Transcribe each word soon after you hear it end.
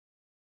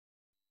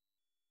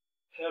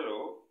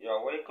Hello, you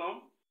are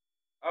welcome.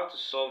 How to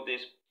solve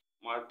this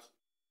math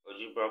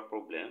algebra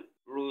problem?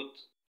 Root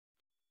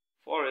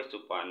 4 raised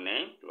to power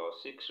 9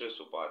 plus 6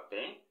 raised to power 10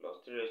 plus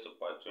 3 raised to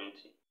power 20.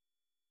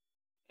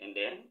 And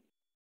then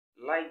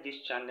like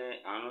this channel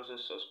and also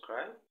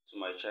subscribe to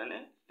my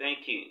channel.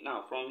 Thank you.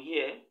 Now from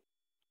here,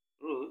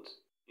 root,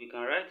 we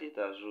can write it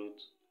as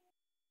root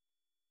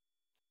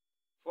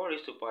 4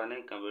 raised to power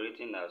 9 can be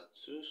written as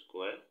 2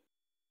 squared,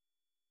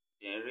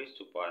 then raised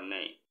to power 9.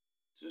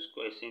 2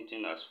 squared is same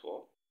thing as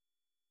 4.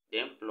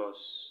 Then plus,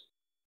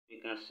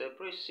 we can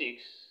separate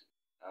 6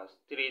 as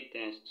 3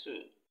 times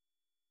 2.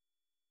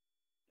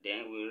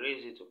 Then we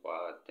raise it to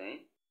power 10.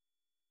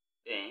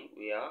 Then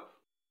we have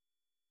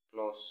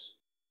plus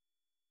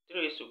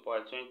 3 raised to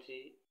power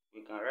 20.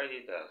 We can write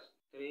it as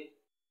 3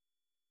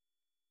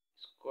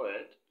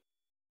 squared.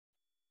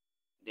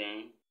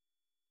 Then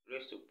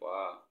raised to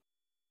power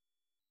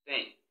 10.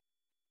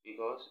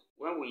 Because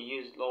when we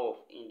use law of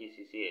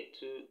indices here,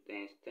 2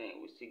 times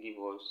 10 will still give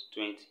us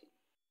 20.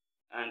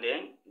 And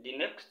then the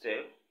next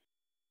step,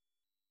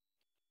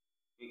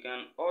 we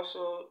can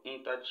also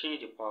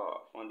interchange the power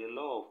from the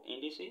law of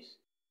indices.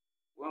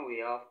 When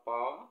we have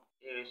power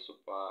a raised to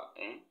power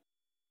n,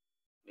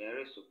 then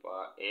raised to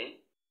power n,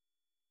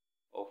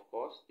 of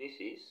course this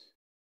is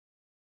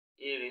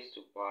a raised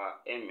to power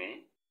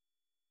mn,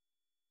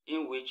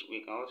 in which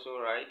we can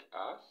also write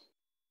as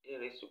a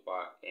raised to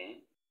power n,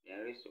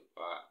 then raised to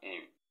power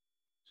m.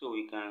 So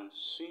we can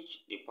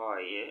switch the power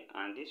here,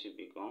 and this will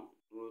become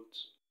root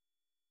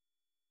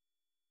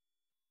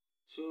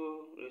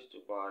 2 raised to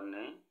power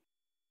 9,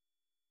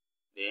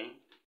 then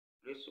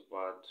raised to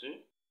power 2,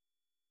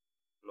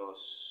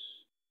 plus,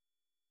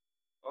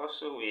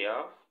 also we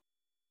have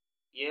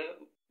here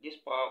this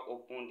power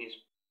open this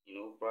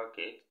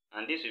bracket,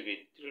 and this will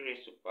be 3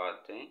 raised to power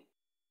 10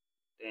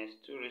 times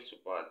 2 raised to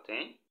power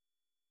 10,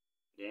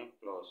 then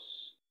plus,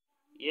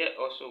 here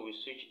also we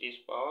switch this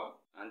power,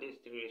 and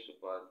this 3 raised to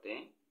power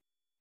 10,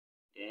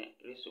 then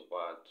raised to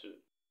power 2.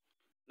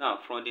 Now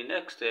from the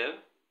next step,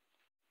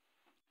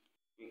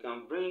 we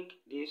can bring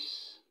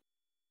this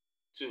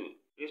 2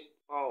 raised to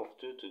power of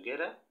 2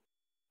 together,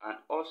 and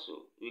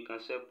also we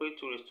can separate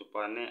 2 raised to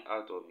power 9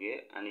 out of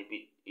here, and it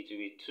will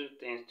be 2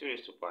 times 3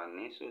 raised to power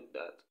 9, so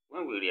that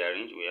when we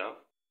rearrange, we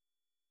have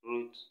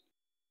root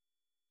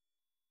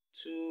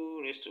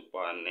 2 raised to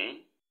power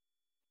 9,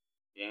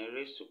 then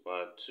raised to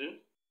power 2,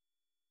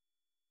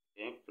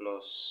 then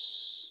plus,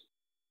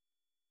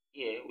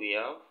 here we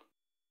have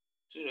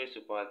 2 raised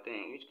to power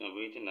 10, which can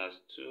be written as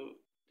 2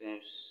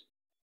 times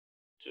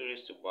 2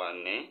 raised to power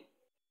 9,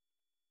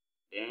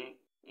 then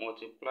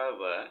multiply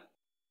by,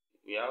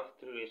 we have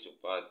 3 raised to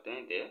power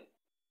 10 there,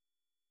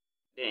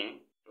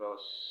 then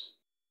plus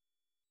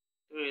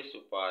 3 raised to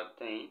power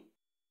 10,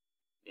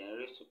 then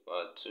raised to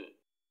power 2.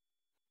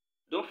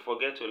 Don't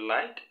forget to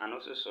like and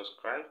also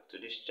subscribe to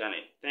this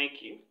channel.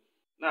 Thank you.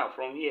 Now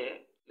from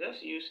here,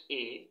 let's use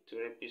A to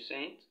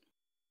represent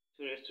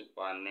 2 raised to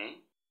power 9,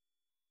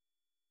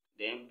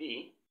 then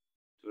B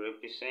to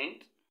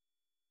represent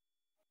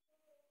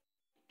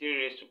 3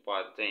 raised to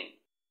power 10.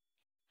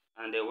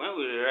 And then when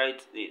we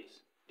rewrite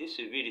this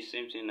will be the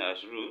same thing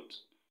as root.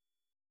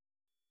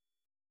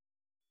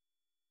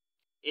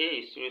 A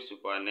is 2 raised to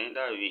power 9,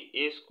 that will be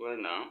a squared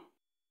now,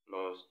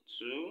 plus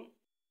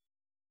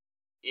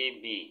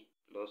 2ab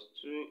plus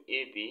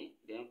 2ab,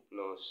 then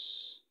plus,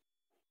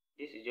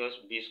 this is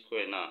just b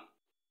squared now.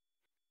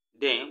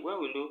 Then when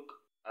we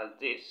look at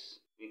this,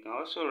 we can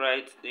also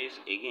write this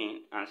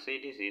again and say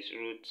this is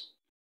root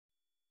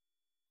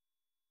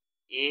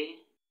a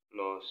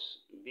plus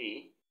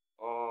b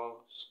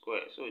all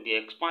square. So the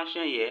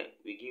expansion here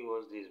will give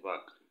us this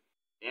back.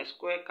 Then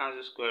square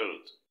cancel square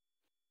root,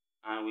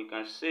 and we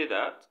can say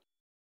that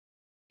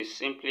is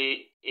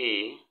simply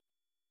a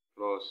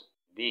plus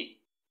b,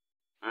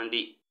 and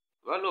the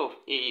value of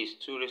a is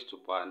 2 raised to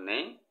power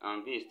 9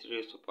 and b is 3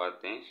 raised to power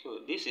 10. So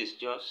this is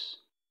just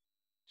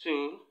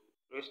 2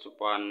 raised to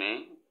power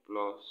 9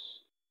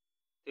 plus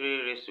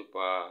 3 raised to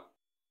power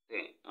 10.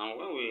 And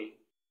when we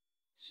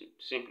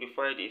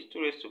simplify this,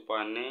 2 raised to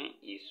power 9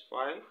 is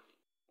 5,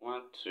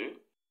 1, 2.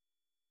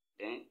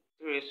 Then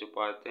 3 raised to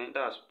power 10,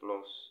 that's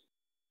plus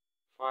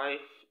 5,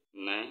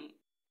 9,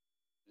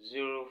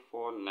 0,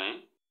 4, 9.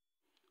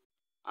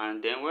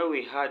 And then when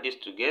we add this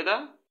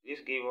together, this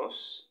gives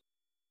us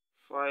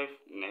 5,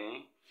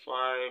 9,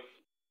 5,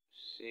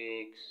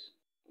 6,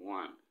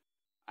 1.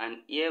 And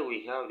here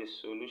we have the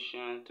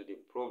solution to the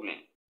problem.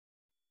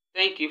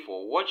 Thank you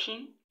for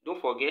watching.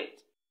 Don't forget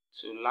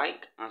to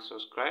like and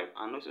subscribe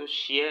and also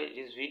share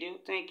this video.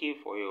 Thank you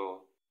for your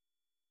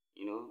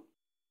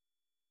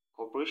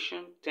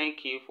cooperation.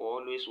 Thank you for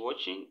always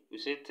watching. We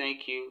say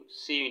thank you.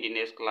 See you in the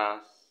next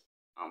class,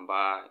 and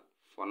bye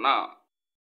for now.